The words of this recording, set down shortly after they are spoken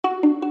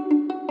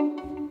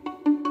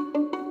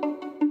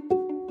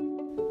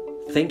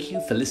Thank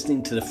you for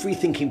listening to the Free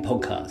Thinking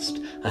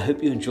Podcast. I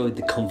hope you enjoyed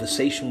the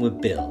conversation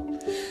with Bill.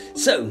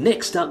 So,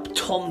 next up,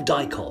 Tom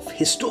Dyckhoff,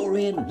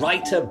 historian,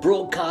 writer,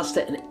 broadcaster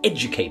and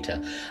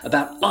educator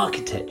about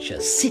architecture,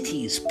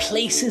 cities,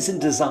 places and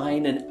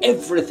design and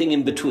everything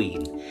in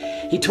between.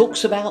 He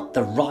talks about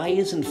the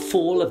rise and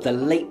fall of the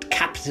late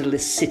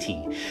capitalist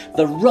city,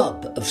 the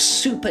rub of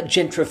super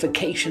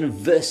gentrification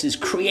versus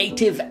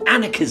creative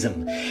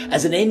anarchism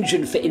as an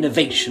engine for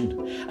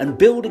innovation, and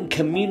building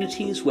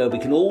communities where we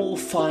can all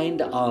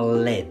find our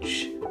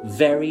ledge.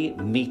 Very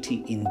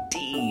meaty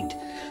indeed.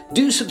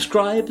 Do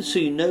subscribe so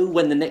you know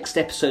when the next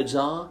episodes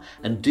are,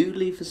 and do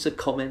leave us a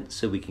comment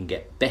so we can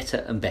get better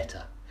and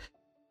better.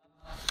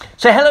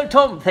 So hello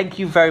Tom, thank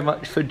you very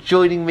much for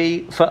joining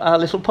me for our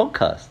little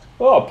podcast.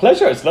 Oh,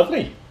 pleasure, it's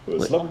lovely.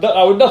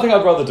 Nothing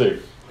I'd rather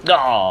do.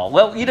 Oh,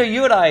 well, you know,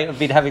 you and I have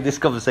been having this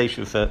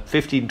conversation for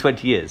 15,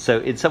 20 years. So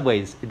in some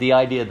ways, the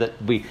idea that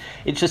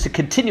it's just a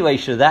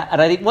continuation of that.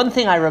 And I think one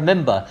thing I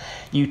remember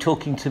you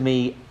talking to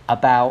me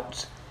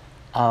about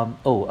a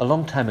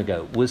long time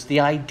ago, was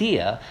the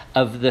idea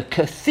of the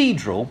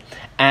cathedral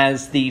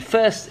as the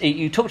first.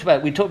 We talked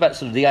about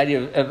sort of the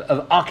idea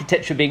of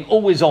architecture being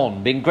always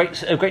on, being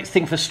a great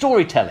thing for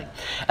storytelling.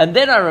 And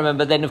then I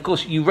remember, of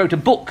course, you wrote a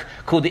book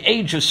called The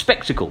Age of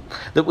Spectacle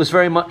that was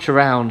very much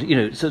around,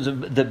 sort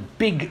of the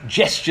big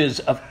gestures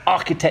of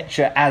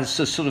architecture as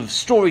a sort of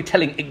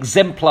storytelling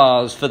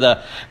exemplars for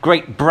the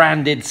great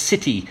branded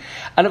city.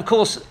 And of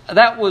course,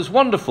 that was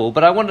wonderful,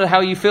 but I wonder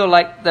how you feel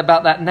like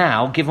about that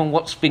now, given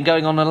what's been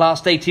going on in the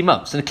last 18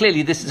 months. And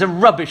clearly this is a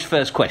rubbish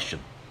first question.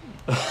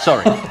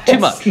 Sorry, too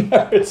much.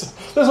 No, there's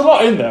a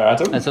lot in there,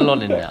 Adam. There's a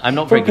lot in there. I'm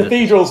not very From good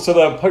cathedrals to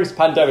the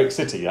post-pandemic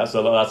city, that's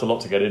a lot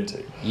to get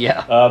into.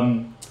 Yeah.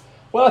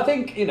 Well, I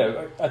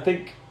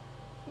think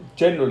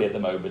generally at the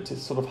moment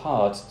it's sort of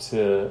hard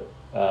to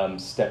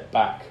step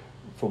back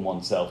from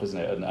oneself, isn't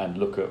it, and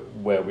look at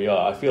where we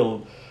are. I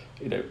feel,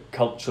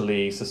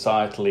 culturally,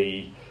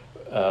 societally,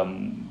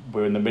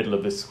 we're in the middle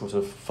of this sort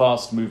of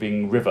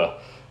fast-moving river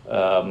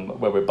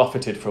where we're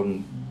buffeted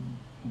from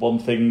one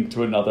thing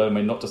to another. I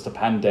mean, not just a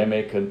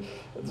pandemic, and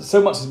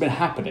so much has been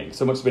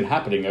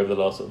happening over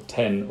the last sort of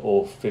 10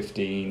 or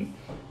 15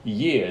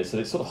 years,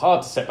 and it's sort of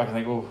hard to step back and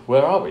think, well,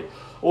 where are we?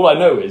 All I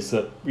know is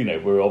that,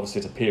 we're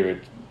obviously at a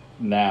period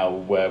now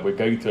where we're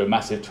going through a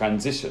massive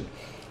transition.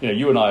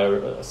 You and I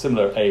are a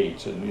similar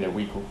age, and,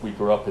 we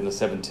grew up in the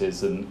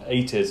 70s and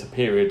 80s, a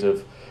period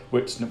of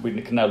which we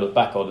can now look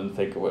back on and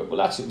think, well,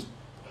 actually,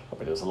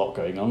 there was a lot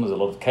going on, there's a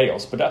lot of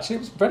chaos, but actually it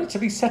was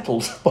relatively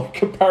settled by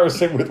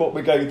comparison with what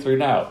we're going through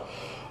now.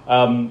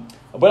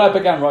 When I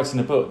began writing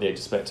the book, The Age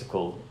of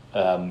Spectacle,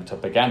 which I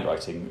began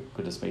writing,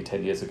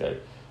 10 years ago,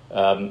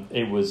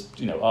 it was,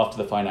 after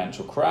the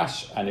financial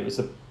crash, and it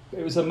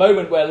was a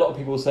moment where a lot of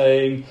people were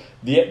saying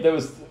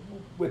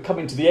we're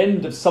coming to the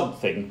end of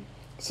something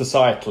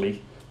societally,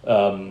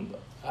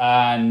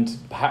 and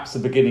perhaps the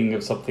beginning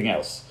of something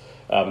else.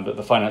 That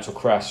the financial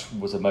crash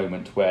was a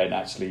moment when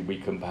actually we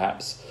can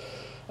perhaps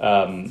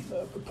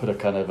put a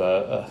kind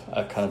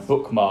of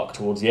bookmark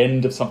towards the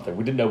end of something.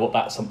 We didn't know what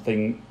that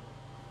something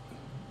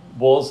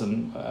was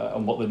and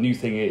what the new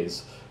thing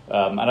is.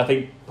 And I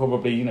think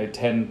probably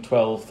 10,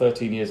 12,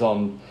 13 years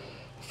on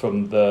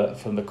from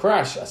the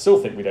crash, I still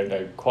think we don't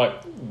know quite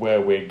where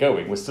we're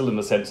going. We're still in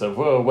the sense of,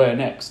 well, where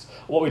next?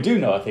 What we do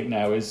know, I think,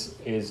 now is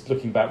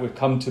looking back, we've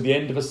come to the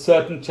end of a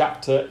certain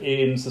chapter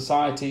in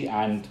society,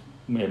 and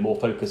more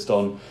focused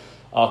on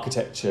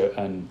architecture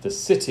and the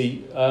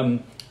city,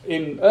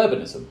 in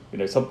urbanism,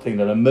 something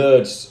that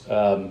emerged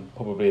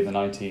probably in the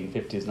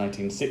 1950s,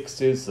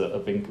 1960s, that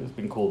has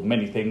been called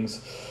many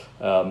things,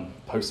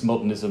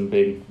 postmodernism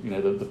being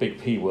the big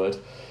P word,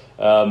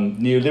 the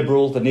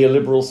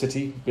neoliberal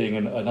city being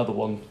another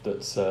one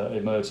that's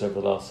emerged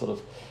over the last sort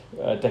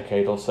of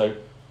decade or so.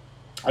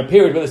 A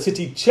period where the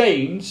city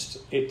changed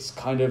its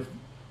kind of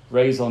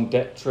raison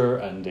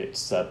d'etre and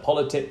its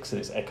politics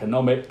and its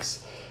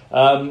economics,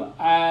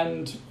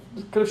 and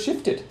kind of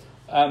shifted.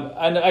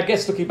 And I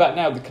guess looking back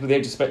now, the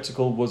Age of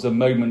Spectacle was a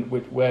moment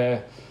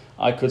where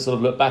I could sort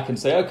of look back and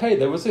say, okay,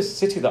 there was this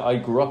city that I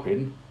grew up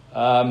in,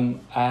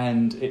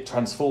 and it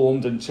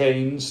transformed and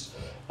changed,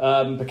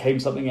 became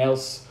something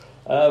else.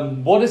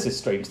 What is this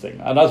strange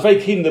thing? And I was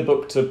very keen in the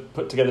book to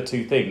put together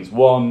two things.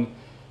 One,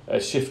 a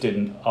shift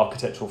in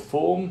architectural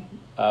form,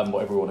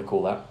 whatever we want to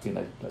call that,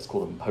 let's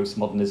call them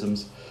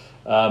postmodernisms,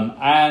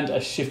 and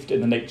a shift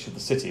in the nature of the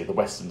city, of the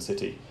Western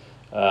city.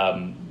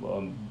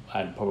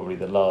 And probably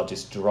the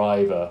largest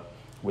driver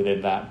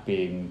within that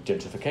being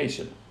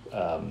gentrification,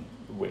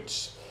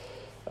 which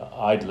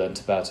I'd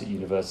learnt about at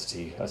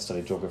university. I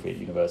studied geography at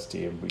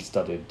university, and we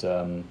studied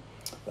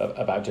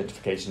about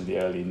gentrification in the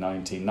early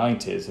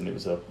 1990s, and it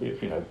was a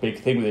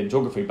big thing within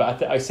geography.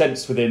 But I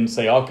sensed within,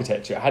 say,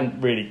 architecture, it hadn't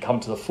really come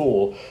to the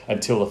fore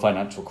until the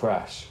financial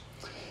crash.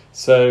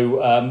 So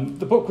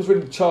the book was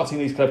really charting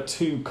these kind of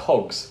two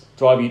cogs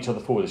driving each other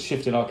forward: a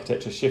shift in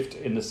architecture, shift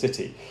in the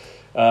city.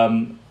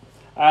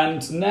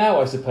 And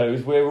now, I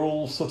suppose, we're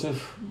all sort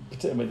of,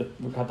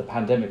 we've had the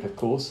pandemic, of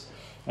course,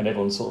 and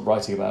everyone's sort of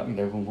writing about,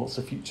 well, what's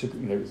the future,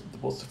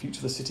 what's the future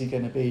of the city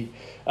going to be?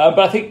 But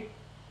I think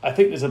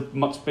there's a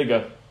much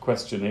bigger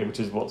question here, which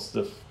is what's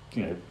the,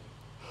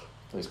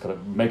 those kind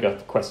of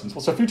mega questions.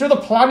 What's the future of the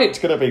planet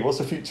going to be? What's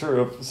the future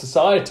of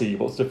society?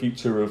 What's the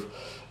future of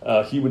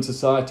human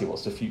society?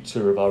 What's the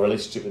future of our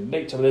relationship with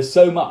nature? There's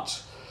so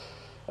much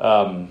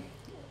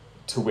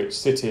to which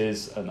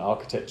cities and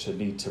architecture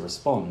need to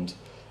respond.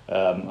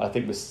 I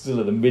think we're still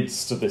in the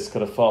midst of this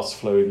kind of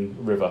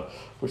fast-flowing river,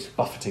 which is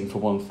buffeting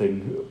from one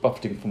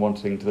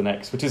thing to the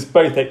next, which is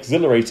both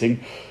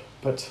exhilarating,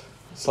 but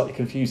slightly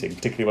confusing,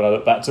 particularly when I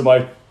look back to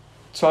my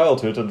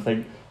childhood and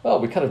think, oh,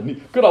 we kind of knew,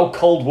 good old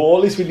Cold War,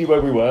 at least we knew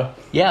where we were.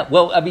 Yeah,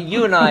 well, I mean,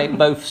 you and I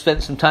both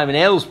spent some time in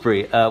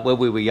Aylesbury where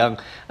we were young,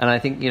 and I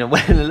think,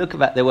 when I look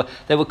back, there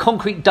were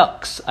concrete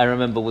ducks, I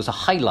remember, was a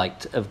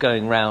highlight of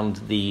going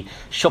round the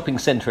shopping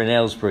centre in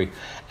Aylesbury,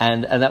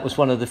 and that was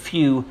one of the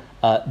few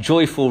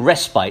joyful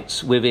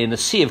respites within a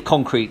sea of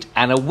concrete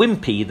and a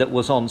wimpy that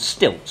was on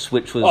stilts,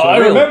 which was a real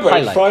highlight.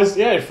 I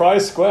remember it,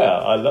 Fries Square.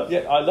 I loved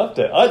it. I loved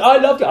it.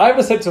 I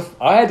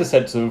had a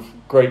sense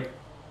of great,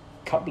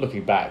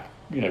 looking back,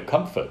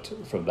 comfort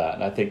from that.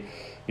 And I think,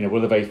 one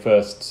of the very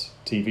first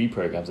TV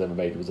programs I ever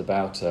made was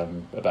about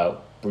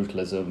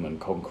brutalism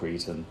and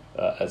concrete and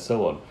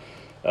so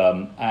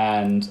on.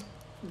 And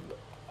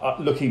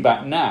looking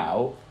back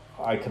now,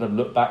 I kind of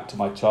look back to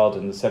my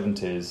childhood in the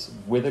 70s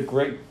with a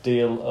great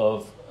deal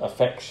of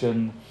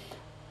affection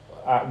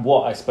at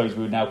what I suppose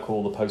we would now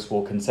call the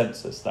post-war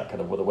consensus, that kind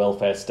of the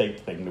welfare state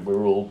thing that we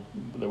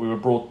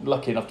were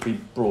lucky enough to be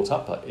brought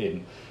up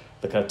in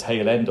the kind of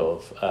tail end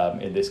of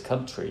in this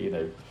country.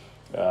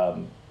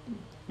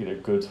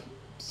 Good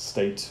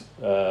state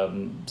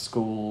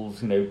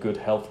schools, good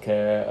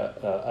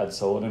healthcare and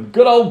so on, and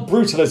good old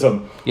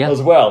brutalism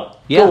as well.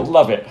 Yeah. God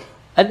love it.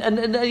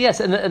 And yes,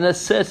 and a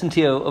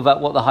certainty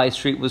about what the high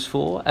street was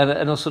for,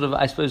 and a sort of,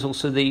 I suppose,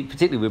 also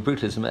particularly with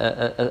brutalism,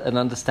 an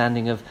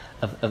understanding of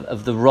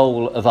the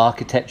role of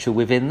architecture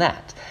within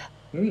that.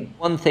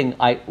 One thing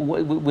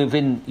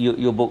within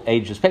your book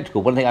Age of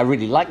Spectacle, one thing I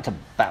really liked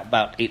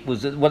about it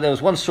was there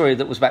was one story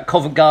that was about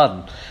Covent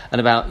Garden and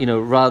about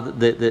rather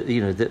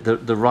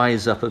the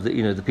rise up of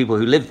the people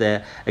who lived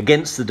there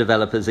against the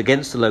developers,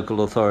 against the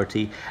local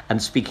authority,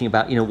 and speaking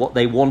about what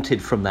they wanted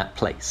from that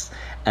place.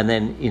 And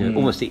then,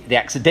 almost the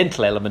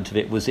accidental element of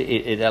it was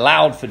it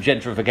allowed for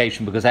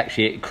gentrification because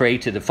actually it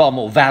created a far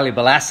more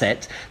valuable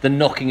asset than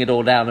knocking it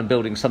all down and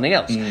building something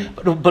else.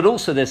 But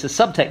also there's a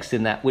subtext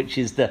in that, which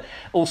is the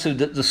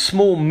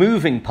small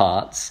moving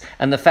parts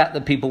and the fact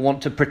that people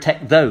want to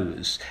protect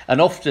those.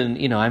 And often,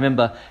 I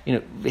remember,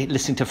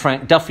 listening to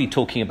Frank Duffy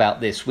talking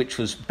about this, which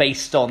was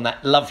based on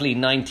that lovely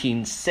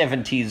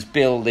 1970s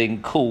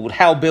building called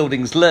How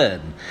Buildings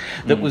Learn,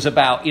 that was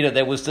about,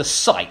 there was the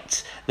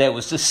site, there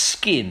was the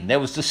skin, there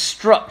was the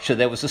structure,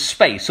 there was the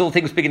space, all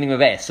things beginning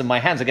with S, and my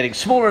hands are getting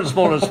smaller and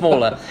smaller and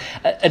smaller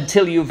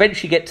until you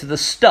eventually get to the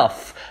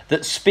stuff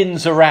that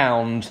spins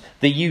around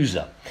the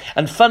user.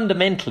 And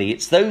fundamentally,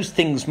 it's those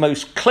things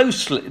most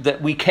closely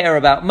that we care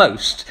about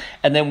most,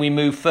 and then we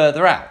move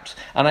further out.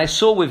 And I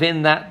saw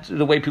within that,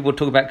 the way people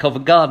talk about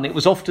Covent Garden, it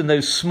was often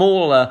those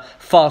smaller,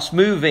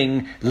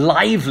 fast-moving,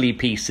 lively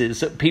pieces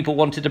that people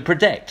wanted to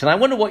protect. And I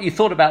wonder what you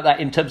thought about that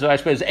in terms of, I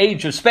suppose,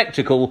 age of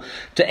spectacle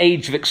to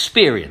age of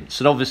experience.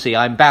 And obviously,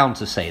 I'm bound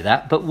to say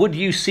that. But would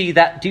you see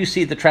that? Do you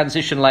see the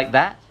transition like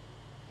that?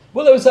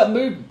 Well, there was that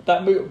move.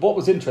 What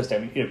was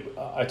interesting,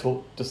 I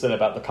talked just then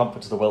about the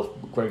comfort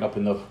of growing up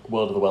in the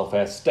world of the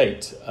welfare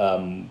state,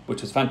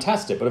 which was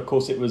fantastic. But of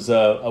course, it was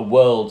a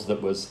world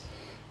that was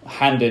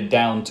handed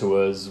down to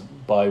us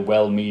by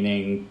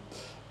well-meaning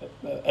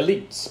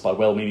elites, by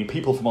well-meaning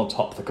people from on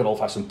top, the good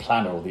old-fashioned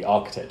planner or the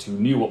architect who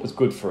knew what was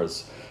good for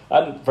us,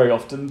 and very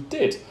often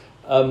did.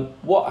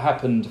 What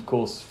happened, of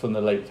course, from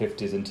the late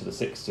 50s into the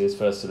 60s,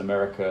 first in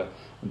America,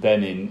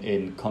 then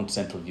in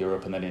continental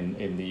Europe, and then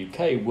in the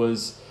UK,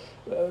 was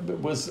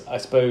I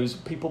suppose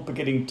people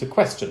beginning to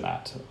question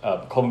that.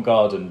 Covent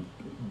Garden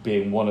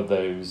being one of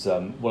those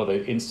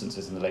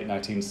instances in the late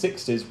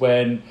 1960s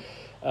when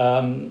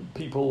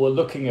people were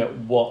looking at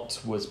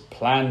what was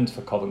planned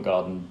for Covent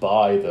Garden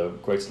by the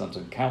Greater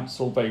London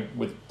Council,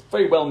 with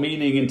very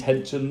well-meaning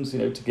intentions,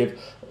 to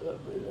give,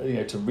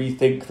 to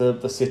rethink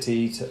the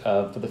city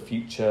for the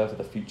future at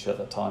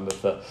the time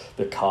of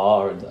the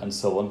car and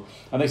so on.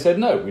 And they said,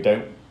 no, we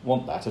don't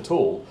want that at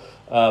all.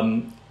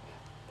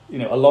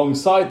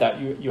 Alongside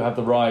that, you have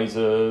the rise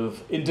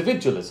of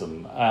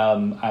individualism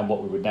and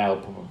what we would now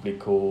probably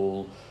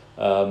call,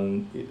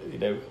 kind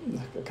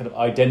of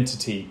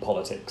identity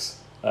politics.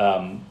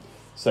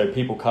 So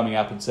people coming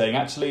up and saying,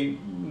 actually,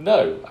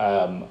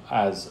 no,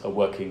 as a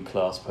working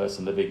class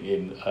person living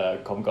in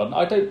Covent Garden,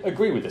 I don't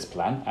agree with this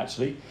plan,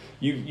 actually.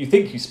 You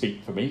think you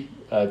speak for me,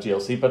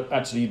 GLC, but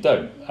actually you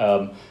don't.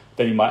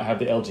 Then you might have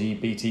the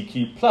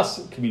LGBTQ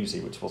plus community,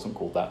 which wasn't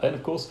called that then,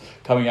 of course,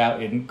 coming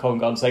out in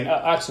Covent Garden saying,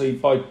 actually,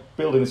 by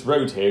building this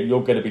road here,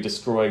 you're going to be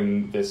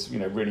destroying this,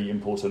 really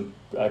important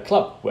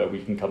club where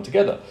we can come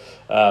together.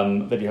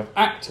 Then you have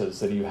actors,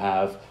 then you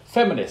have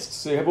feminists.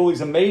 So you have all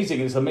this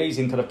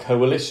amazing kind of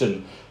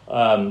coalition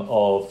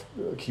of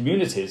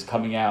communities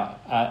coming out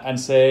and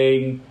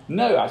saying,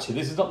 no, actually,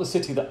 this is not the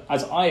city that,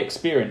 as I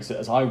experience it,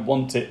 as I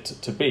want it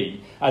to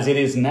be, as it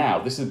is now.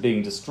 This is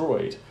being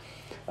destroyed.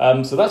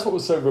 So that's what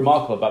was so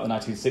remarkable about the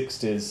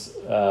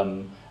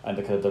 1960s and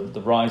the kind of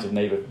the rise of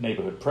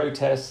neighborhood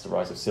protests, the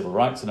rise of civil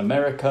rights in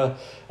America,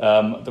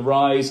 the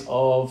rise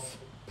of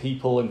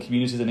people and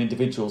communities and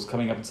individuals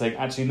coming up and saying,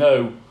 actually,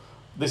 no,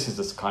 this is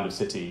the kind of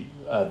city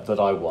that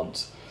I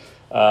want.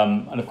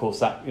 And of course,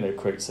 that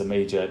creates a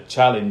major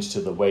challenge to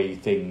the way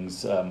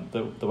things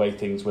the way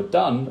things were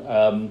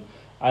done,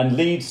 and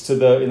leads to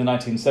in the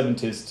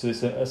 1970s to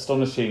this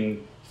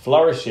astonishing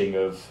flourishing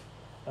of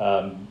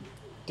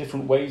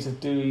different ways of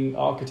doing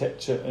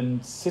architecture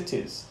and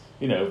cities.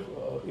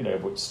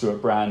 Which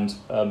Stuart Brand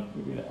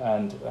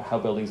and How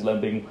Buildings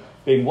Learn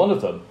being one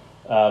of them.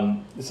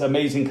 This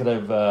amazing kind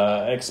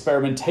of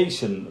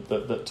experimentation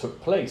that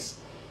took place.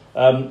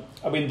 I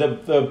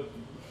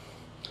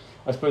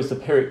suppose the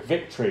Pyrrhic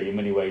victory, in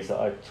many ways, that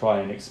I try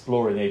and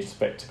explore in the Age of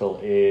Spectacle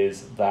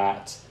is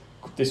that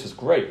this was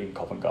great in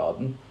Covent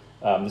Garden.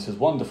 This was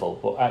wonderful,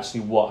 but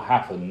actually what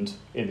happened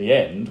in the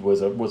end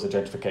was a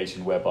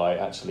gentrification whereby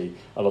actually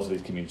a lot of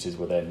these communities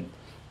were then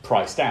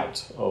priced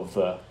out of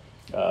the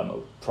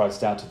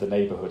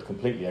neighbourhood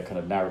completely, a kind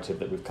of narrative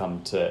that we've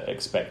come to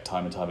expect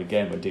time and time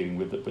again when dealing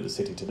with the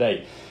city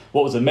today.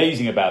 What was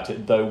amazing about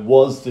it, though,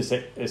 was this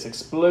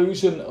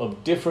explosion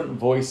of different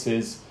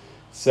voices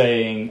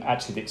saying,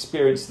 actually, the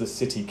experience of the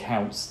city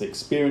counts. The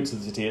experience of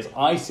the city, as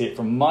I see it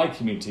from my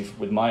community,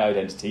 with my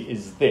identity,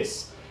 is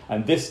this,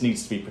 and this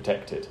needs to be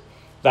protected.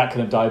 That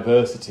kind of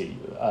diversity,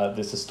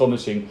 this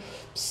astonishing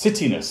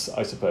cityness,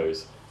 I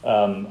suppose,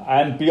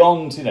 and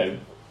beyond,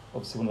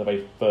 obviously one of the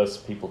very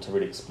first people to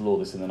really explore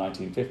this in the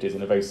 1950s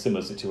in a very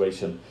similar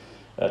situation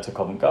to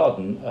Covent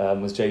Garden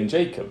was Jane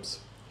Jacobs,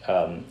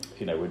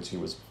 when she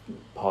was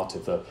part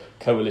of the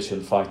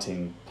coalition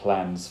fighting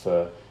plans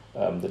for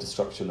the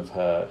destruction of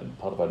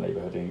part of her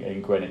neighbourhood in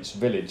Greenwich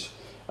Village.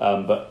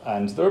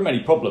 And there are many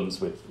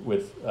problems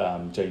with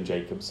Jane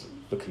Jacobs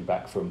looking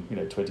back from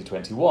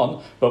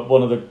 2021. But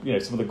one of the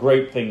some of the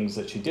great things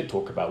that she did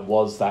talk about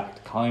was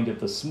that kind of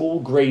the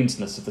small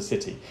grainedness of the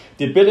city,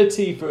 the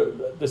ability for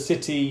the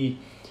city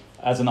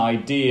as an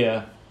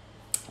idea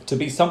to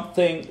be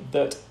something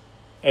that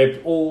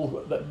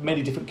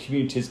many different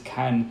communities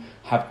can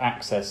have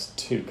access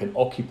to, can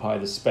occupy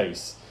the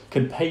space,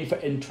 can pay for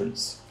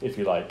entrance, if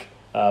you like,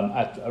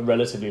 at a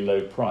relatively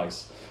low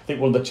price. I think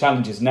one of the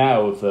challenges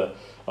now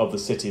of the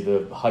city,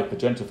 the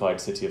hyper-gentrified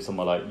city of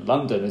somewhere like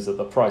London, is that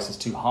the price is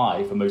too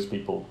high for most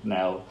people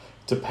now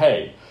to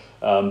pay.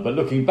 But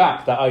looking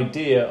back, that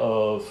idea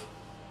of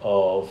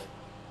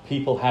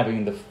people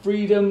having the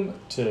freedom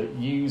to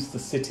use the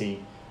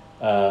city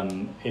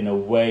in a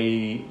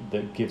way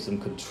that gives them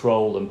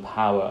control and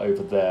power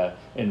over their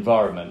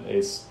environment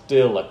is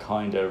still a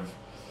kind of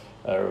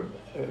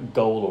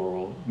goal,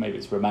 or maybe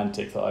it's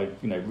romantic, that I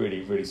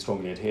really, really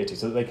strongly adhere to,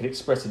 so that they can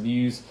express and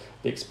use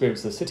the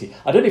experience of the city.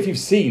 I don't know if you've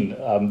seen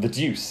The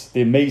Deuce,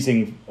 the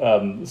amazing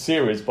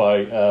series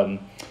by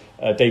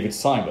David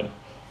Simon.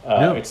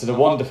 No. It's a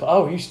wonderful...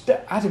 Oh,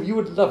 Adam, you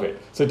would love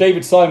it. So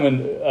David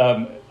Simon,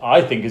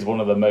 I think, is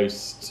one of the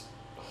most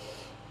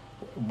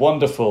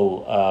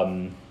wonderful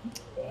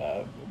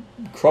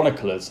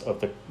chroniclers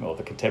of the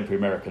contemporary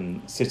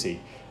American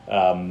city.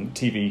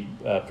 TV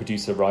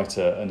producer,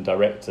 writer and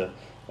director.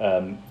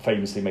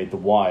 Famously made The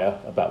Wire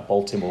about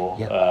Baltimore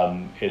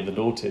in the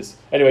noughties.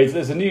 Anyways,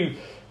 there's a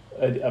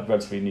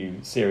relatively new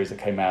series that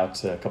came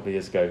out a couple of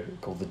years ago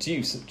called The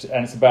Deuce,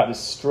 and it's about this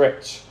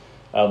stretch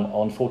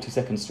on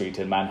 42nd Street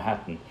in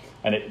Manhattan.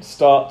 And it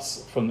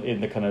starts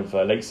in the kind of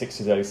late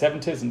 60s, early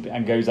 70s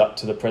and goes up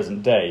to the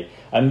present day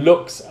and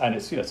it's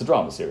it's a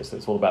drama series, so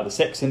it's all about the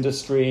sex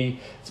industry,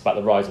 it's about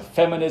the rise of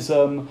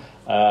feminism,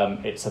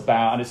 it's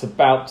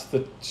about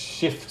the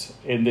shift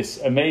in this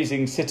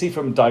amazing city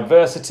from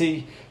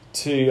diversity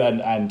to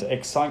and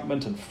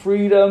excitement and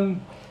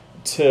freedom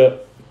to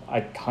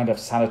a kind of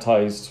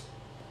sanitized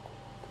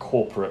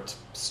corporate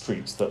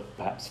streets that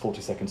perhaps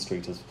 42nd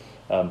Street has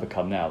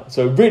become now.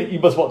 So really, you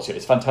must watch it.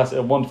 It's fantastic,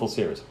 a wonderful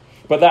series.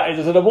 But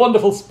there's a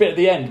wonderful bit at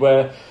the end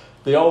where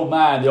the old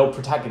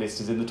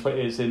protagonist, is in the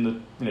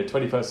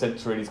 21st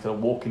century, and he's kind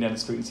of walking down the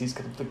street and sees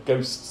kind of the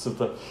ghosts of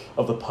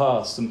the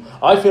past. And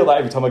I feel that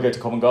every time I go to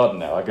Covent Garden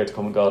now,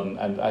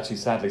 and actually,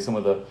 sadly, some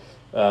of the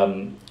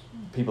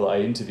people that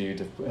I interviewed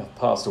have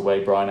passed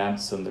away. Brian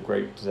Anson, the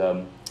great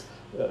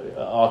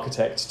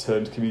architect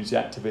turned community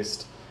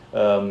activist,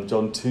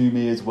 John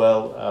Toomey as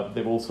well.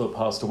 They've also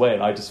passed away,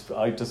 and I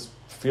just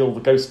feel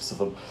the ghosts of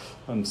them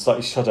and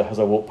slightly shudder as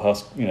I walk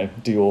past,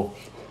 Dior.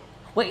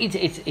 Well,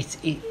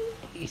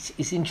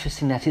 it's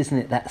interesting, that, isn't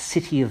it? That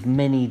city of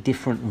many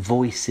different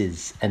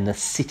voices and the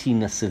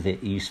cityness of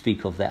it you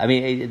speak of there. I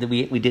mean, I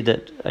did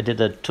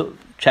a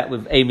chat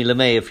with Amy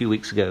LeMay a few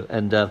weeks ago,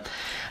 and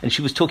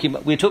she was talking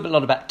about. We were talking a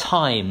lot about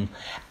time,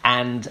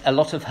 and a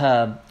lot of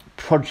her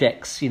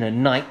projects,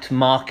 night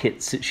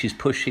markets that she's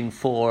pushing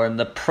for, and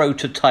the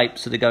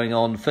prototypes that are going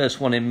on.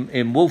 First one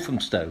in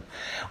Walthamstow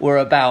were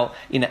about,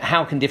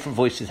 how can different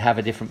voices have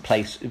a different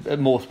place,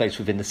 more space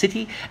within the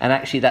city, and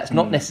actually that's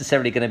not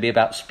necessarily going to be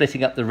about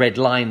splitting up the red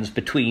lines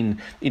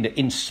between,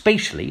 in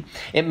spatially.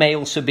 It may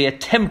also be a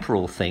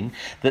temporal thing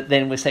that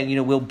then we're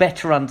saying, we'll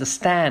better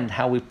understand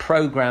how we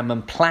program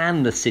and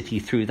plan the city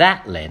through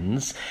that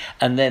lens,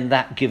 and then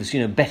that gives,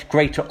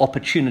 greater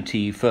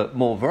opportunity for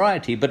more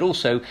variety, but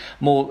also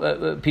more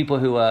people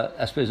who are,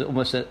 I suppose,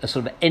 almost a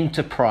sort of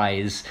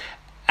enterprise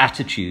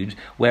attitude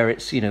where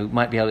it's,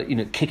 might be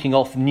able, kicking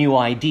off new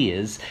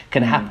ideas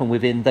can happen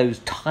within those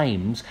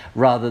times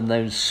rather than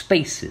those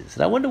spaces.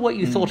 And I wonder what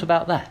you thought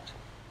about that.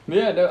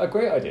 Yeah, no, a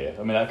great idea.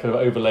 I mean, that kind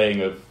of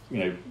overlaying of,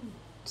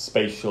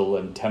 spatial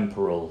and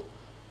temporal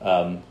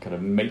kind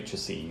of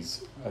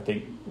matrices, I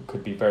think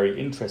could be very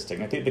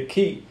interesting. I think the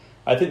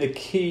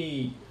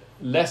key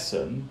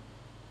lesson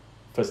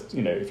for,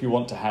 if you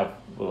want to have,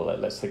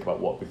 let's think about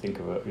what we think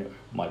of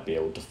might be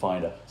able to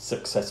define a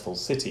successful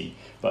city,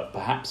 but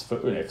perhaps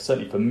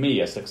certainly for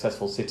me, a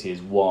successful city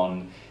is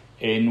one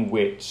in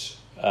which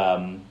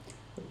the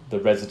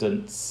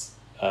residents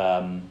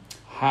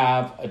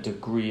have a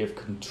degree of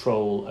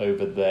control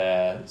over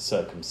their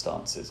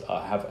circumstances,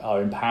 are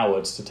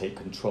empowered to take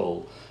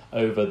control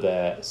over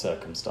their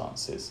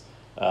circumstances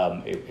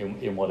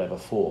in whatever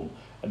form.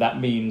 And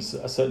that means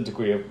a certain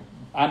degree of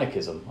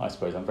anarchism, I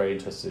suppose. I'm very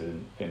interested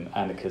in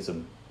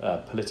anarchism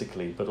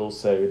politically, but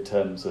also in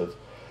terms of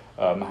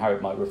how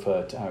it might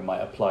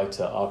apply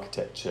to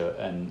architecture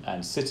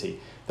and city.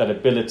 That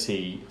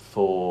ability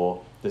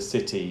for the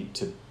city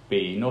to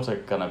be not a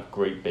kind of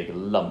great big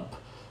lump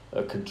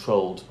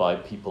controlled by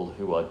people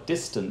who are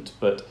distant,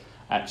 but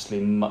actually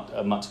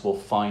a much more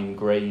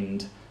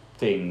fine-grained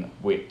thing,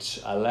 which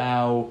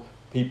allow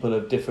people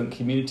of different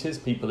communities,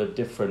 people of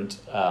different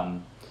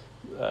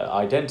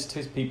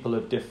identities, people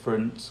of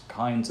different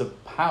kinds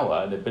of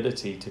power and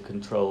ability to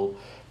control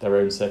their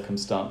own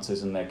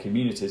circumstances and their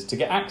communities to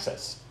get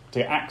access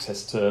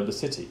to the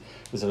city.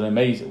 There's an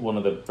amazing, one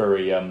of the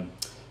very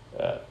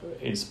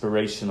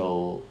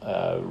inspirational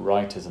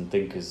writers and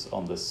thinkers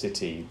on the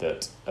city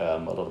that a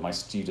lot of my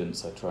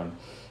students, I try and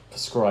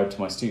prescribe to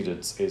my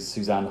students, is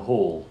Suzanne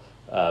Hall,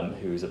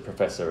 who is a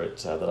professor at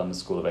the London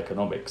School of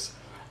Economics.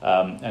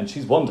 And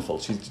she's wonderful.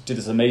 She did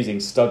this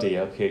amazing study,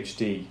 a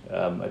PhD,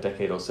 a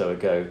decade or so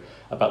ago,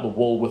 about the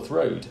Walworth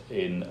Road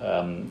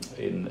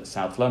in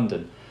South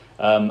London,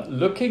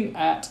 looking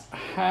at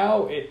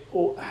how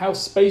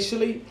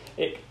spatially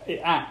it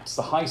acts.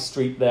 The high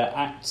street there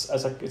acts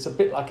as it's a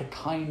bit like a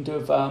kind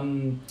of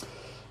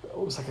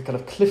almost like a kind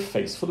of cliff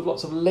face full of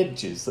lots of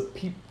ledges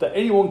that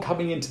anyone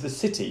coming into the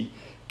city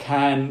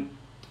can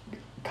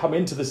come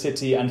into the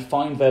city and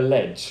find their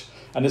ledge.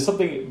 And there's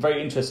something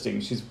very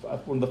interesting. She's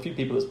one of the few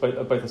people that's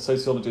both a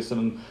sociologist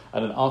and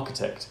an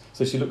architect.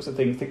 So she thinks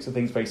of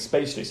things very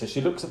spatially. So she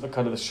looks at the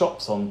kind of the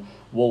shops on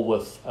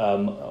Walworth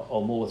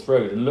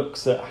Road and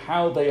looks at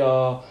how they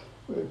are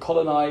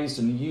colonised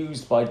and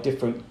used by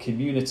different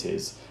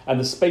communities, and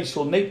the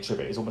spatial nature of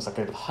it is almost like a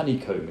kind of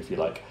honeycomb, if you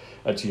like.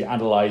 And she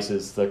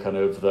analyses the kind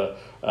of the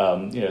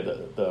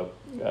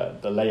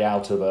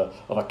layout of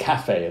a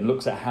cafe and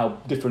looks at how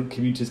different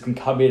communities can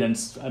come in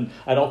and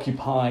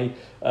occupy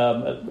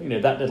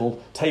that little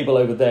table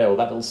over there or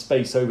that little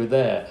space over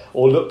there,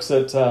 or looks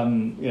at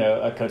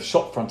a kind of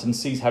shop front and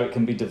sees how it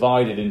can be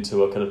divided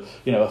into a kind of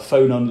a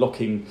phone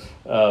unlocking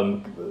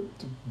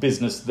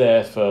business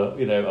there for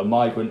a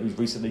migrant who's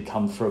recently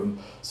come from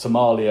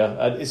Somalia.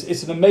 And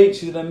she's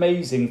an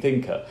amazing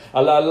thinker.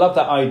 I love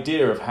that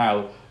idea of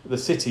how the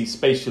city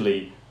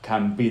spatially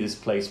can be this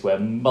place where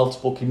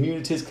multiple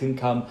communities can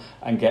come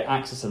and get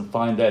access and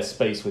find their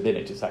space within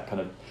it. It's that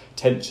kind of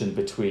tension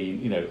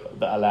between,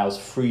 that allows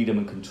freedom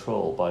and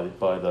control by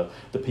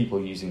the people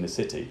using the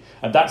city.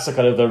 And that's the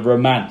kind of the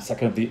romance, that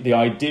kind of the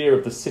idea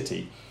of the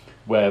city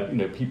where,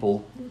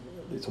 people,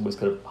 it's almost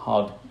kind of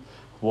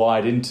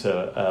hard-wired into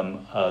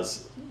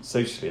us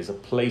socially as a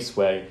place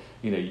where,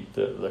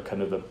 the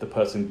kind of the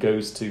person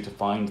goes to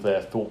find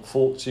their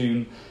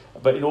fortune.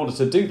 But in order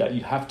to do that,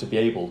 you have to be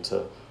able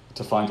to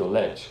find your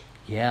ledge.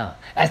 Yeah,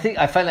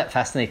 I find that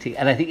fascinating,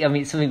 and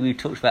it's something we've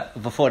talked about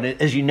before.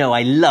 And as you know,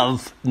 I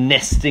love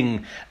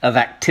nesting of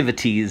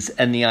activities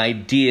and the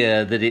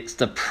idea that it's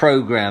the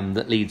program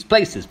that leads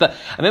places. But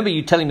I remember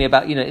you telling me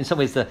about, in some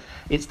ways,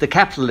 it's the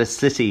capitalist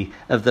city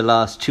of the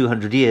last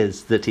 200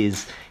 years that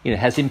is,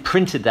 has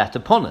imprinted that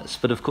upon us.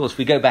 But of course,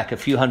 we go back a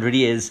few hundred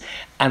years,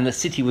 and the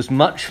city was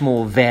much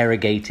more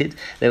variegated.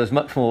 There was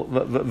much more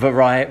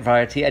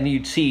variety, and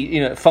you'd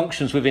see,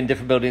 functions within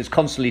different buildings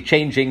constantly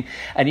changing.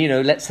 And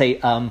let's say,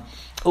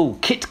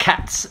 Kit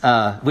Kats,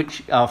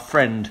 which our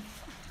friend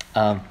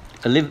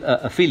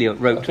Ophelia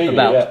wrote Ophelia,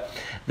 about yeah.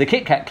 the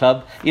Kit Kat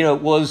Club,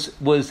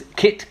 was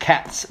Kit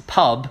Kat's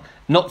pub,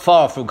 not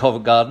far from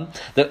Covent Garden,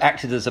 that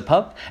acted as a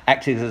pub,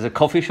 acted as a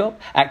coffee shop,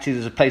 acted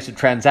as a place of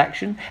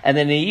transaction, and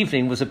then in the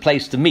evening was a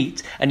place to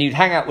meet, and you'd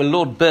hang out with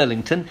Lord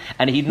Burlington,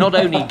 and he'd not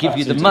only give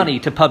you the money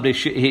to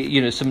publish,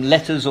 some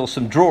letters or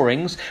some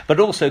drawings,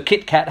 but also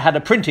Kit Kat had a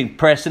printing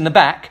press in the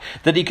back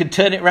that he could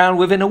turn it round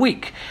within a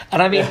week.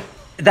 And I mean,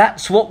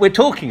 that's what we're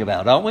talking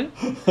about, aren't we?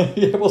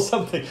 Yeah, well,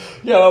 something.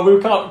 Yeah, we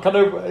can't kind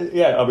of.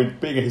 Yeah, I mean,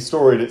 being a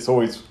historian,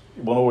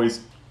 one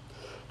always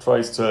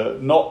tries to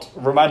not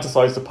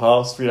romanticize the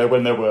past,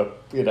 when there were,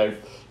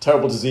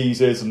 terrible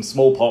diseases and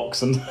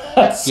smallpox and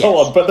so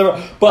on.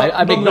 But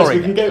I'm ignoring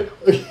we can go.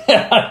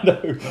 Yeah, I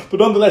know. But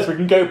nonetheless, we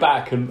can go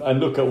back and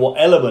look at what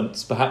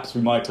elements perhaps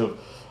we might have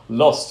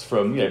lost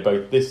from,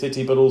 both this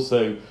city, but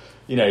also,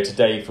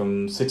 today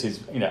from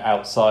cities,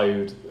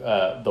 outside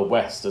the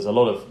West. There's a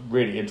lot of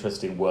really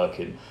interesting work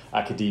in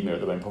academia at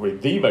the moment. Probably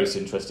the most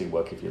interesting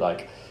work, if you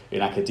like,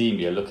 in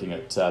academia, looking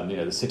at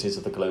the cities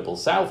of the global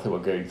South who are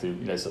going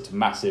through such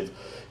massive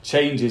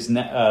changes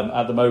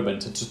at the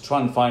moment, and to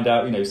try and find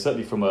out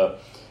certainly from a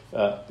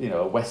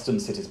Western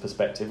cities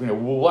perspective,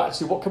 well,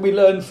 actually, what can we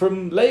learn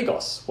from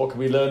Lagos? What can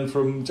we learn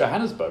from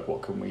Johannesburg?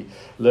 What can we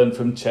learn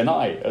from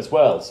Chennai as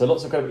well? So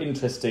lots of kind of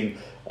interesting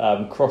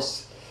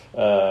cross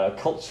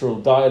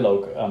cultural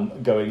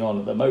dialogue going on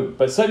at the moment.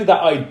 But certainly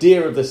that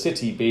idea of the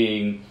city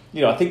being,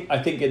 I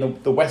think in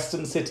the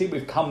Western city we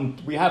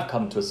have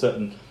come to a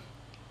certain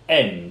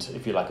end,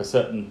 if you like, a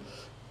certain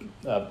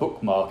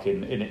bookmark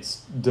in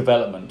its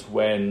development,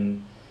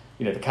 when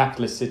the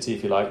capitalist city,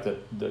 if you like,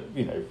 that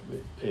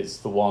is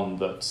the one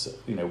that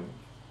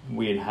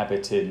we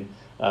inhabit in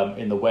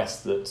the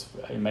West, that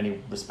in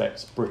many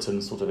respects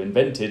Britain sort of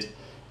invented,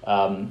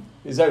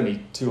 is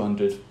only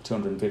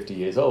 250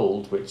 years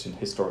old, which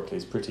historically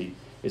is pretty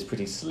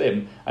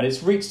slim, and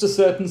it's reached a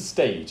certain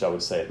stage, I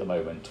would say, at the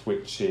moment,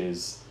 which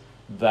is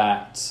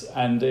that,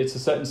 and it's a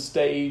certain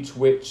stage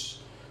which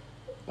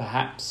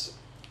perhaps,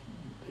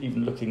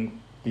 even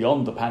looking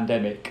beyond the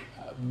pandemic,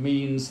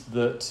 means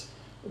that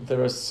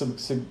there are some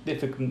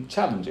significant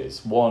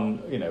challenges.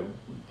 One,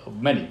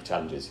 of many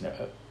challenges,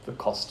 the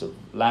cost of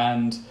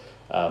land,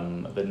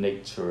 the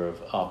nature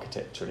of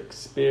architectural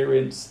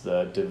experience,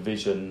 the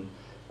division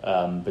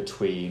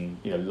between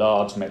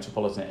large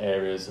metropolitan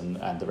areas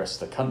and the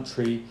rest of the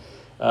country.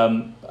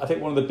 I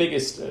think one of the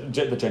biggest, the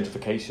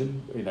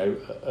gentrification,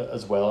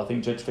 as well. I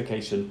think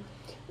gentrification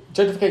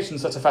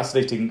is such a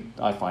fascinating,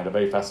 I find, a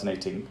very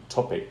fascinating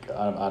topic,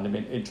 and I'm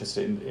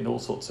interested in all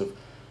sorts of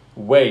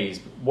ways.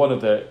 One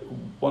of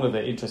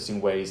the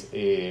interesting ways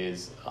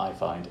is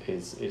kind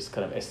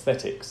of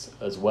aesthetics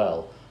as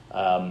well,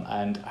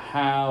 and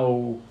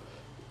how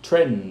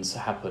trends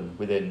happen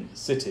within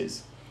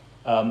cities,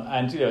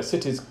 and a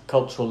city's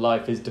cultural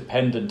life is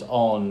dependent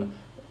on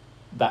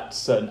that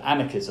certain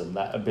anarchism,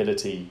 that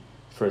ability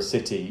for a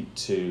city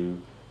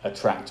to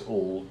attract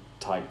all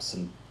types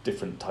and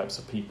different types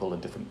of people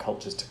and different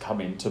cultures to come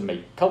in to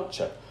make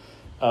culture.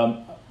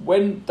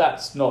 When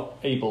that's not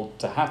able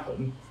to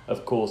happen,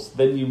 of course,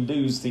 then you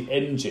lose the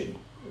engine,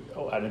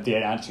 and the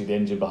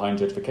engine behind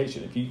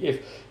gentrification.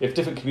 If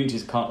different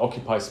communities can't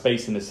occupy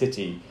space in the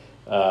city,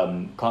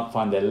 can't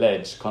find their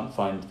ledge, can't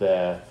find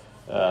their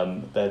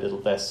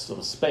sort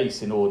of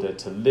space in order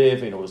to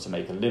live, in order to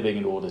make a living,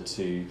 in order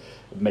to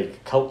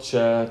make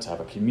culture, to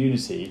have a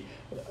community,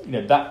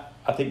 that,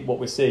 I think, what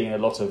we're seeing in a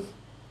lot of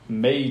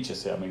major,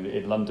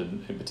 in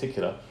London in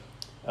particular,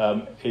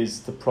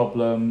 is the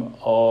problem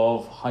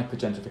of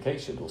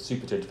hyper-gentrification or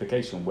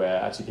super-gentrification,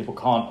 where actually people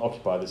can't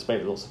occupy the space.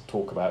 There's lots of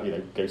talk about,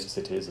 ghost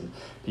cities and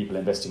people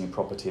investing in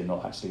property and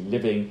not actually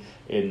living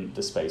in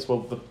the space.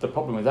 Well, the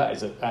problem with that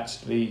is that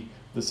actually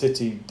the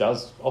city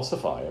does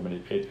ossify.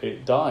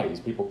 It dies.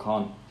 People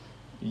can't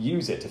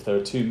use it if there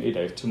are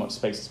if too much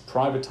space is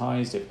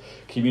privatised, if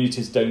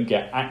communities don't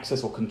get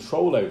access or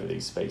control over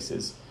these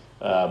spaces,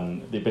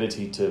 the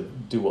ability to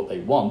do what they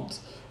want,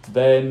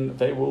 then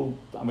they will.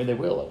 They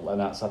will, and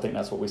I think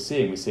that's what we're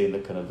seeing. We're seeing the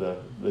kind of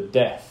the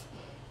death.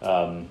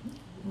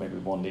 Maybe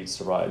one needs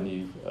to write a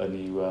new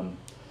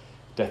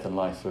death and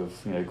life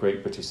of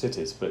great British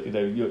cities. But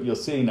you're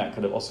seeing that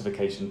kind of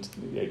ossification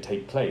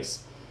take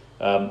place.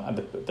 And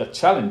the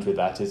challenge with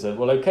that is that,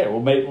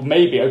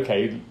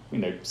 maybe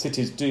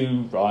cities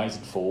do rise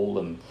and fall,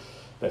 and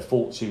their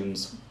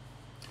fortunes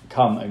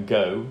come and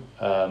go.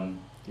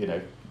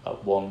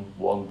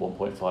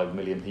 1.5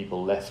 million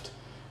people left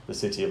the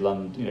city of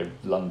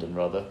London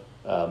rather,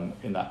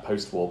 in that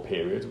post-war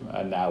period,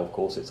 and now, of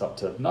course, it's up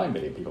to 9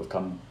 million people have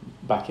come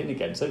back in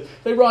again. So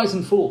they rise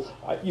and fall.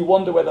 You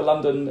wonder whether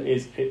London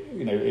is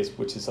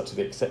which is such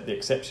the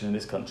exception in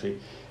this country,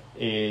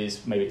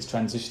 is maybe it's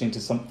transitioning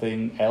to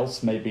something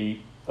else.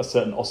 Maybe a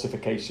certain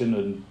ossification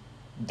and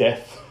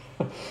death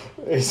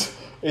is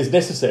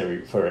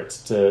necessary for it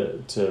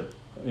to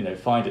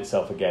find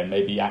itself again.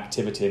 Maybe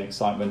activity and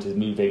excitement is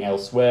moving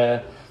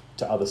elsewhere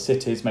to other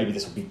cities. Maybe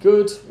this will be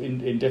good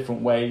in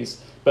different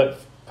ways. But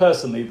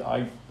personally,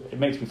 it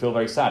makes me feel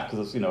very sad,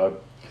 because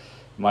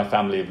my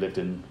family have lived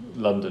in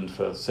London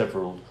for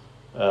several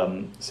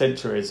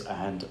centuries,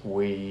 and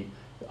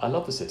I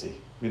love the city.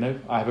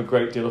 I have a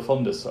great deal of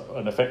fondness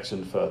and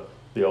affection for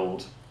the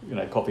old,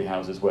 coffee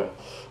houses where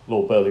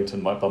Lord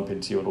Burlington might bump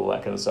into you and all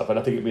that kind of stuff. And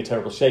I think it'd be a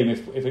terrible shame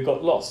if it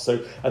got lost.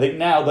 So I think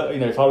now that,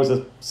 if I was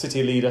a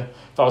city leader,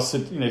 if I was,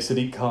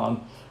 Sadiq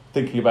Khan,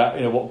 thinking about,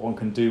 what one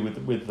can do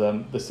with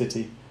the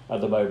city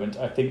at the moment,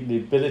 I think the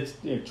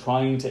ability,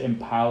 trying to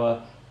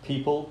empower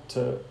people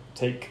to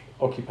take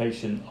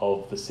occupation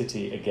of the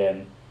city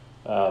again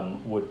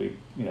would be,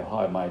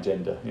 high on my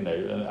agenda,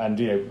 and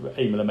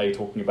Emil May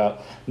talking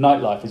about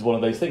nightlife is one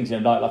of those things.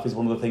 Nightlife is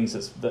one of the things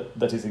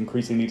that is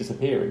increasingly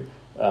disappearing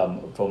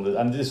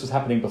and this was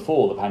happening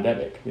before the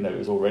pandemic. It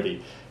was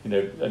already,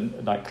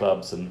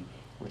 nightclubs and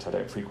which I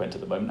don't frequent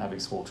at the moment, having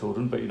small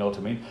children, but you know what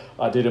I mean.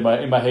 I did in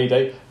my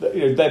heyday.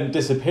 Them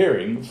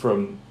disappearing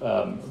from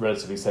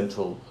relatively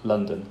central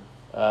London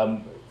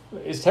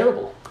is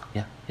terrible.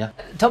 Yeah.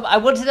 Tom, I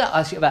wanted to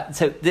ask you about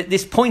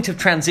this point of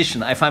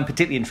transition I find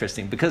particularly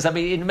interesting because,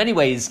 in many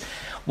ways,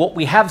 what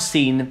we have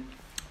seen,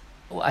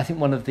 I think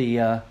one of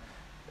the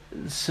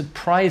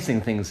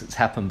surprising things that's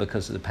happened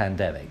because of the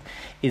pandemic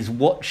is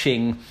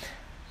watching,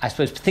 I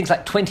suppose, things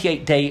like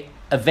 28-day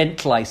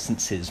event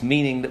licenses,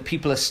 meaning that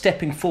people are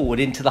stepping forward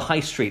into the high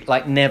street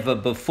like never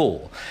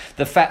before.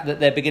 The fact that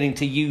they're beginning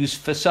to use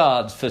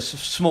facades for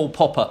small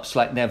pop-ups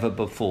like never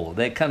before.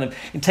 They're kind of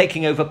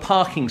taking over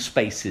parking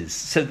spaces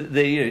so that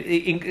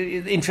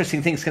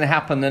interesting things can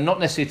happen, and not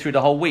necessarily through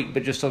the whole week,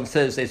 but just on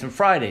Thursdays and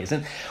Fridays.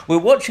 And we're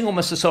watching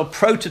almost a sort of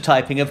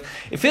prototyping of,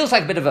 it feels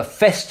like a bit of a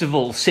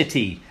festival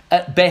city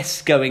at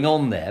best going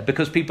on there,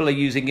 because people are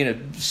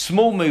using,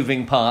 small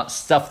moving parts,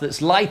 stuff that's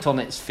light on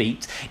its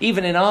feet.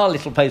 Even in our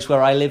little place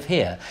where I live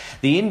here,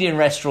 the Indian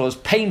restaurant has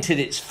painted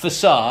its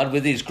facade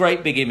with these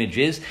great big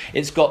images.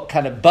 It's got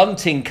kind of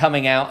bunting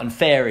coming out and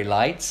fairy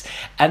lights.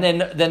 And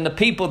then the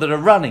people that are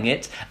running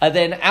it are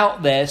then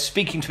out there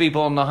speaking to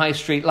people on the high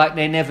street like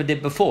they never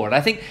did before. And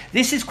I think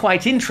this is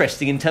quite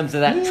interesting in terms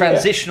of that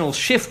transitional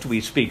shift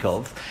we speak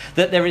of,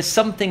 that there is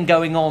something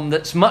going on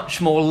that's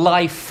much more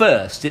life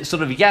first. It's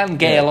sort of Jan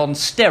Gehl on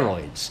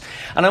steroids.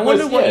 And I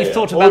wonder what you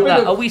thought about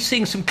that. Are we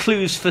seeing some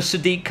clues for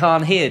Sadiq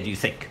Khan here, do you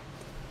think?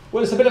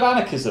 Well, it's a bit of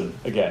anarchism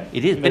again.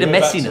 It is, a bit of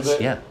messiness,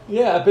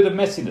 Yeah, a bit of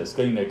messiness,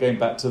 going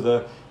back to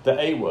the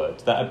A word,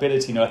 that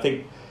ability. I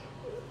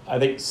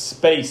think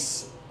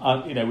space,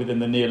 within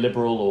the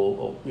neoliberal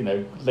or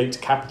late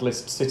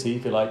capitalist city,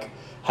 if you like,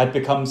 had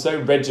become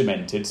so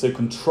regimented, so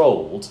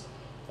controlled,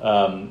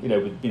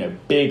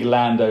 with big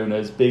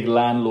landowners, big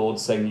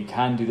landlords saying you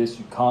can do this,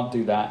 you can't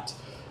do that,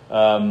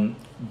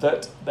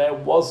 that there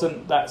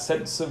wasn't that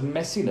sense of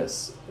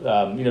messiness.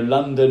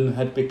 London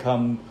had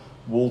become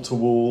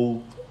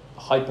wall-to-wall,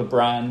 hyper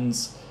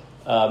brands,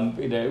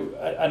 and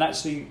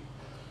actually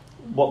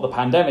what's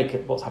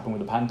happened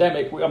with the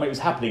pandemic, it was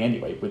happening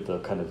anyway with the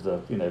kind of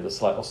the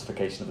slight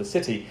ossification of the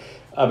city.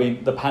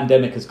 The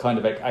pandemic has kind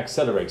of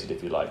accelerated,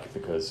 if you like,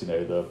 because,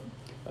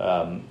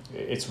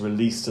 it's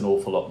released an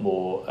awful lot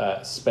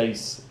more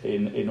space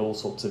in all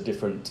sorts of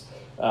different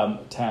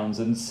towns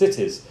and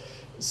cities.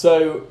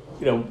 So,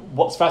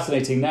 what's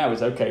fascinating now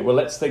is,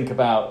 let's think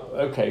about,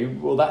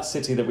 that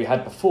city that we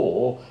had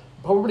before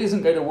probably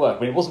isn't going to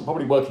work. It wasn't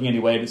probably working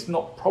anyway, and it's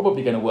not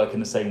probably going to work in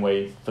the same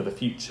way for the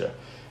future.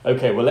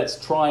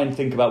 Let's try and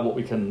think about what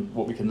we can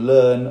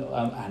learn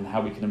and how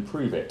we can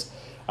improve it.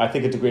 I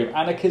think a degree of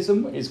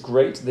anarchism is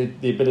great,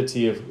 the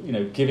ability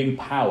of, giving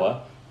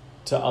power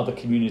to other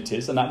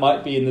communities, and that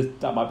might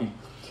be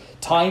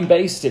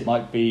time-based, it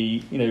might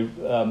be,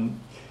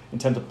 in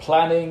terms of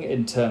planning,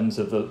 in terms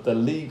of the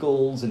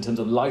legals, in terms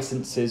of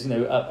licenses,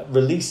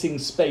 releasing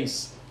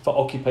space for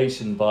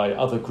occupation by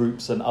other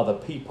groups and other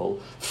people,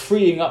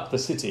 freeing up the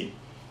city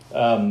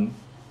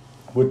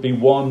would be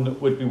one.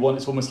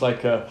 It's almost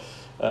like a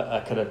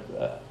kind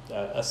of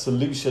a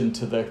solution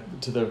to the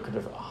kind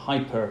of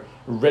hyper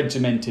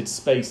regimented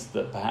space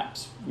that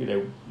perhaps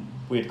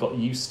we had got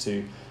used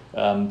to.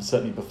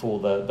 Certainly before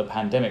the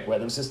pandemic, where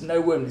there was just no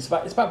room. It's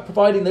about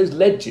providing those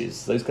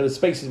ledges, those kind of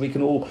spaces we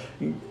can all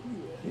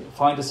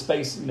find a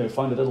space,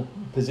 find a little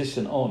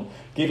position on,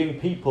 giving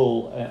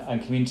people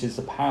and communities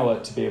the power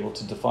to be able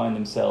to define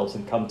themselves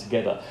and come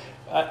together,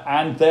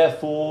 and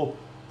therefore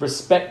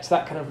respect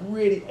that kind of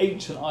really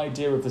ancient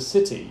idea of the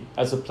city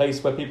as a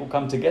place where people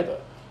come together.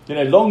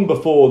 Long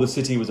before the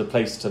city was a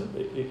place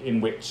in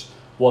which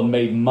one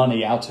made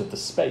money out of the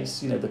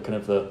space, the kind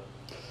of the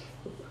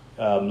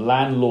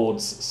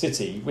landlord's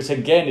city, which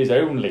again is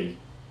only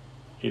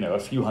a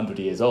few hundred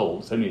years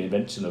old. It's only an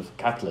invention of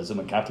capitalism,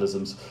 and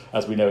capitalism's,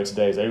 as we know it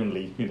today, is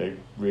only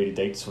really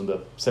dates from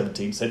the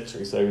 17th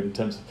century. So in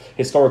terms of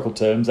historical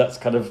terms, that's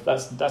kind of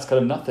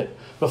nothing.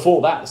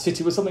 Before that, the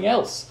city was something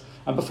else,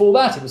 and before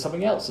that, it was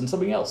something else and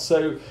something else.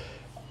 So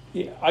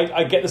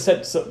I get the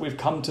sense that we've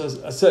come to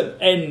a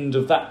certain end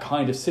of that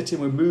kind of city,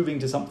 and we're moving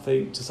to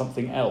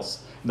something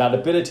else. And that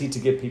ability to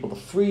give people the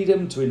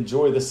freedom to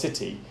enjoy the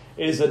city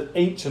is an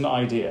ancient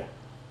idea.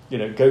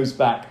 Goes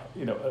back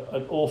an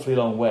awfully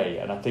long way,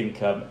 and I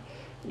think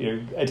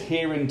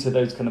adhering to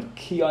those kind of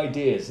key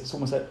ideas, it's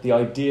almost like the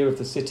idea of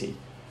the city,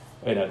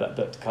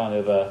 that kind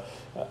of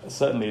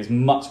certainly is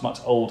much, much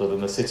older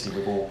than the city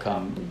we've all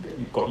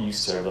got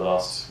used to over the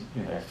last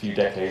few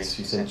decades,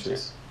 few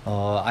centuries.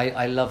 Oh,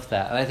 I love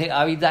that, and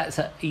I mean that's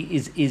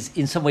is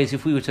in some ways,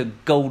 if we were to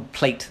gold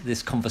plate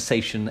this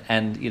conversation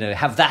and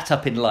have that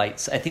up in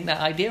lights, I think that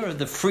idea of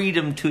the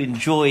freedom to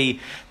enjoy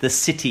the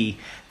city,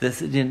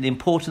 the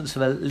importance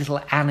of a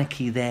little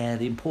anarchy there,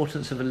 the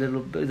importance of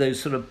those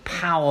sort of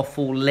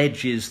powerful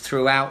ledges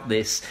throughout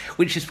this,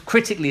 which is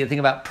critically the thing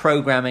about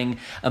programming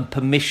and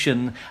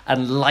permission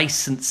and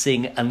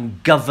licensing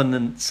and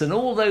governance and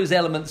all those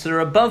elements that are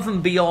above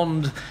and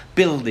beyond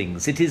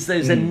buildings. It is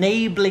those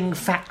enabling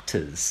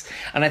factors.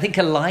 And I think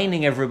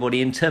aligning everybody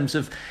in terms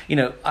of,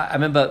 I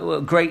remember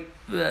a great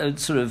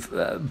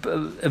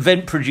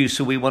event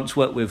producer we once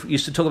worked with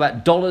used to talk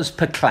about dollars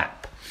per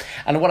clap.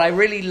 And what I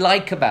really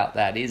like about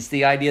that is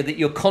the idea that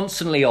you're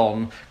constantly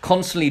on,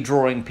 constantly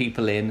drawing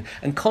people in,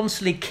 and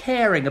constantly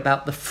caring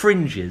about the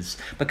fringes,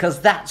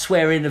 because that's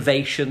where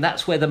innovation,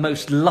 that's where the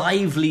most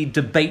lively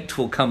debate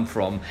will come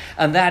from.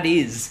 And that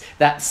is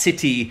that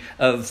city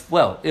of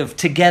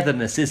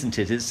togetherness, isn't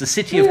it? It's the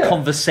city of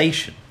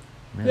conversation.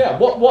 Yeah.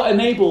 What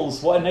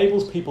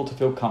enables people to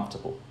feel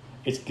comfortable?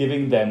 It's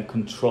giving them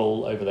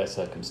control over their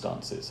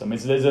circumstances. I mean,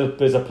 there's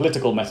a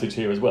political message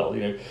here as well.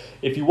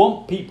 If you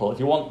want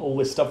all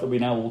this stuff that we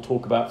now all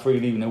talk about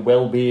freely,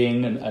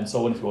 well-being and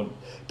so on, if you want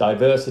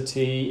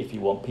diversity, if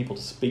you want people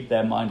to speak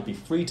their mind, to be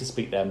free to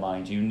speak their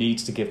mind, you need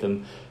to give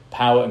them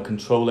power and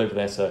control over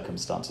their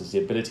circumstances, the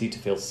ability to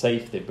feel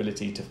safe, the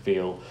ability to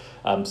feel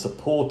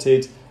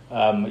supported.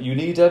 You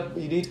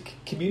need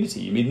community,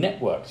 you need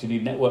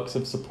networks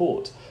of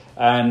support.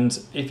 And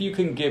if you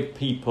can give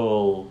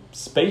people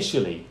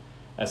spatially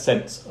a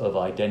sense of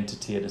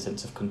identity and a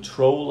sense of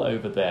control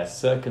over their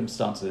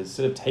circumstances,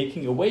 instead of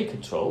taking away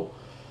control,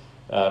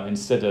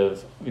 instead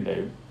of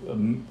kind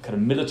of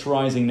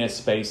militarizing their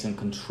space and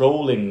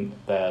controlling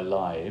their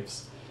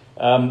lives,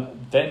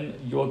 then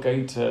you're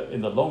going to,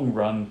 in the long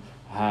run,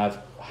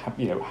 have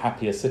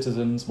happier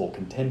citizens, more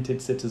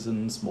contented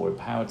citizens, more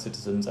empowered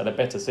citizens, and a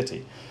better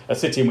city. A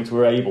city in which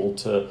we're able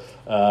to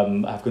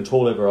have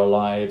control over our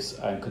lives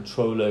and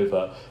control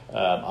over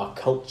our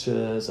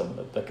cultures and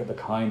the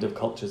kind of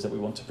cultures that we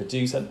want to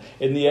produce. And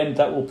in the end,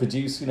 that will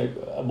produce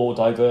a more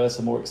diverse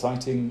and more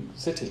exciting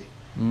city.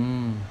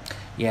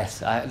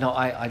 Yes,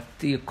 I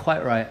you're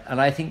quite right, and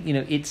I think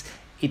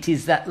it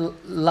is that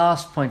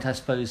last point, I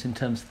suppose, in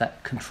terms of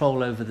that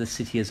control over the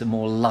city as a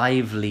more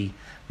lively,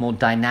 more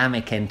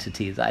dynamic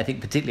entity. I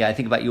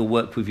think about your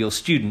work with your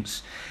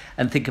students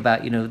and think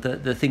about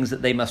the things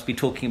that they must be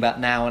talking about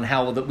now, and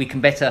how that we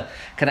can better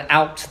kind of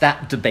out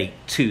that debate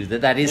too,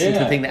 that isn't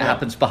a thing that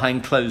happens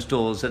behind closed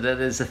doors, that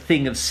there's a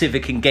thing of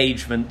civic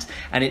engagement,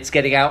 and it's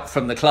getting out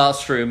from the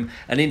classroom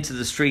and into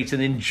the street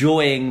and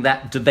enjoying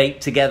that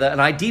debate together,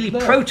 and ideally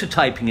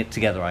prototyping it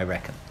together, I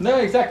reckon. No,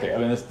 exactly. I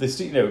mean,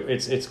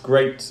 it's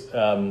great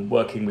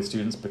working with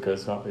students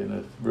because,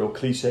 real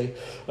cliche,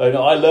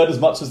 I learn as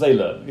much as they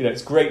learn.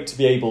 It's great to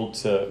be able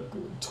to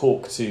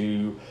talk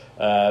to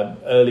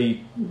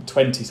early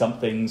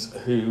 20-somethings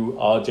who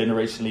are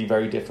generationally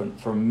very different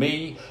from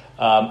me.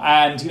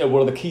 And one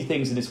of the key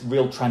things in this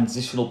real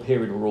transitional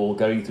period we're all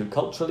going through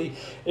culturally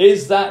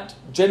is that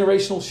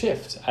generational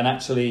shift. And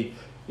actually,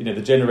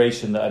 the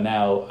generation that are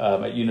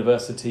now at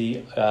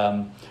university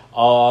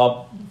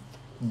are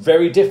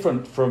very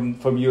different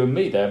from you and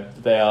me.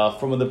 They are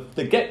from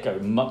the get-go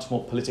much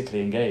more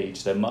politically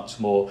engaged. They're much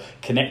more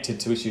connected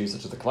to issues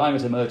such as the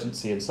climate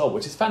emergency and so on,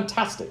 which is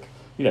fantastic.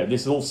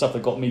 This is all stuff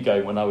that got me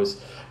going when I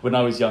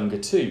was younger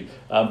too,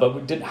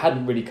 but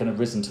hadn't really kind of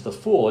risen to the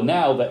fore.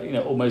 Now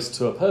that almost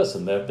to a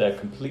person, they're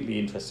completely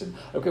interested.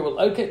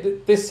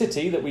 This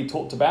city that we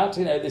talked about,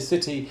 this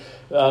city,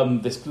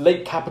 this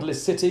late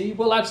capitalist city.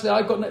 Well, actually,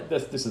 I've got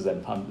this is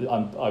them.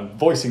 I'm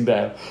voicing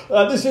them.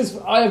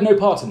 I have no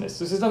part in this.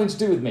 This has nothing to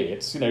do with me.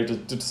 It's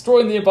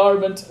destroying the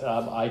environment.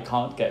 I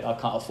can't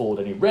afford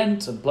any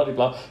rent and blah blah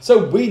blah.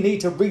 So we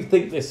need to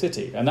rethink this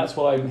city, and that's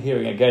what I'm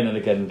hearing again and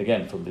again and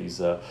again from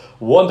these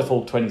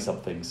wonderful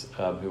 20-somethings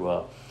who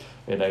are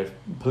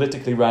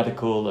politically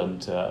radical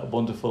and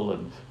wonderful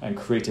and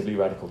creatively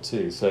radical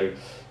too. So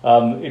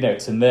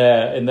it's in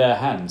their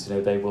hands.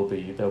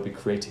 They'll be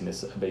creating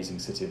this amazing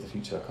city of the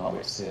future. I can't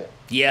wait to see it.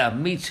 Yeah,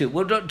 me too.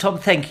 Well, Tom,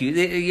 thank you.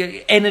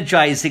 You're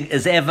energizing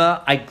as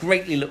ever. I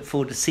greatly look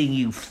forward to seeing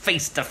you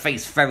face to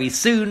face very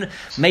soon.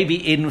 Maybe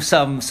in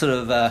some sort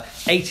of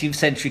 18th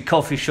century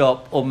coffee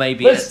shop, or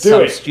maybe at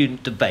some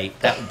student debate.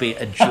 That would be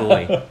a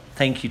joy.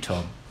 Thank you,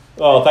 Tom.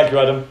 Oh, thank you,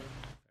 Adam.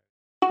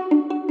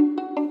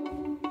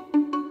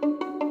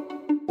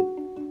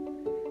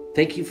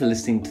 Thank you for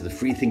listening to the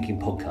Free Thinking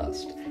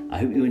Podcast. I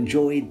hope you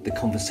enjoyed the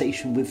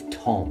conversation with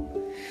Tom.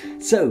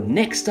 So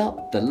next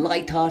up, the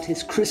light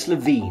artist Chris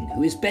Levine,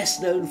 who is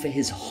best known for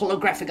his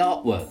holographic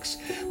artworks,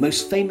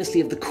 most famously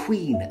of the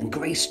Queen and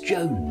Grace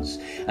Jones,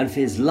 and for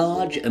his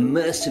large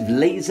immersive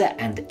laser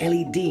and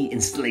LED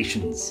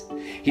installations.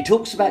 He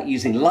talks about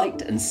using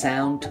light and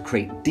sound to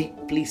create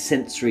deeply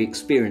sensory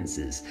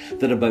experiences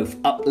that are both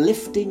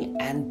uplifting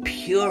and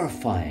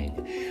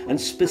purifying. And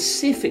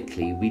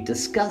specifically, we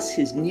discuss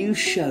his new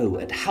show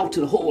at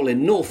Houghton Hall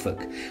in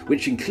Norfolk,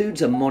 which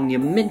includes a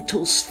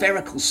monumental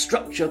spherical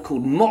structure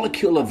called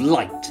Molecule of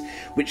Light,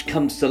 which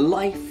comes to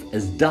life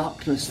as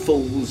darkness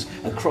falls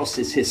across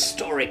this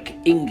historic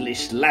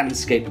English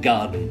landscape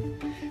garden.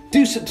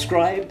 Do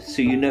subscribe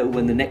so you know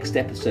when the next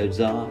episodes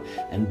are,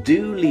 and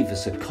do leave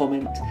us a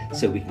comment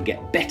so we can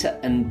get better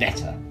and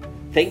better.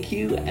 Thank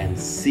you and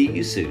see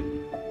you soon.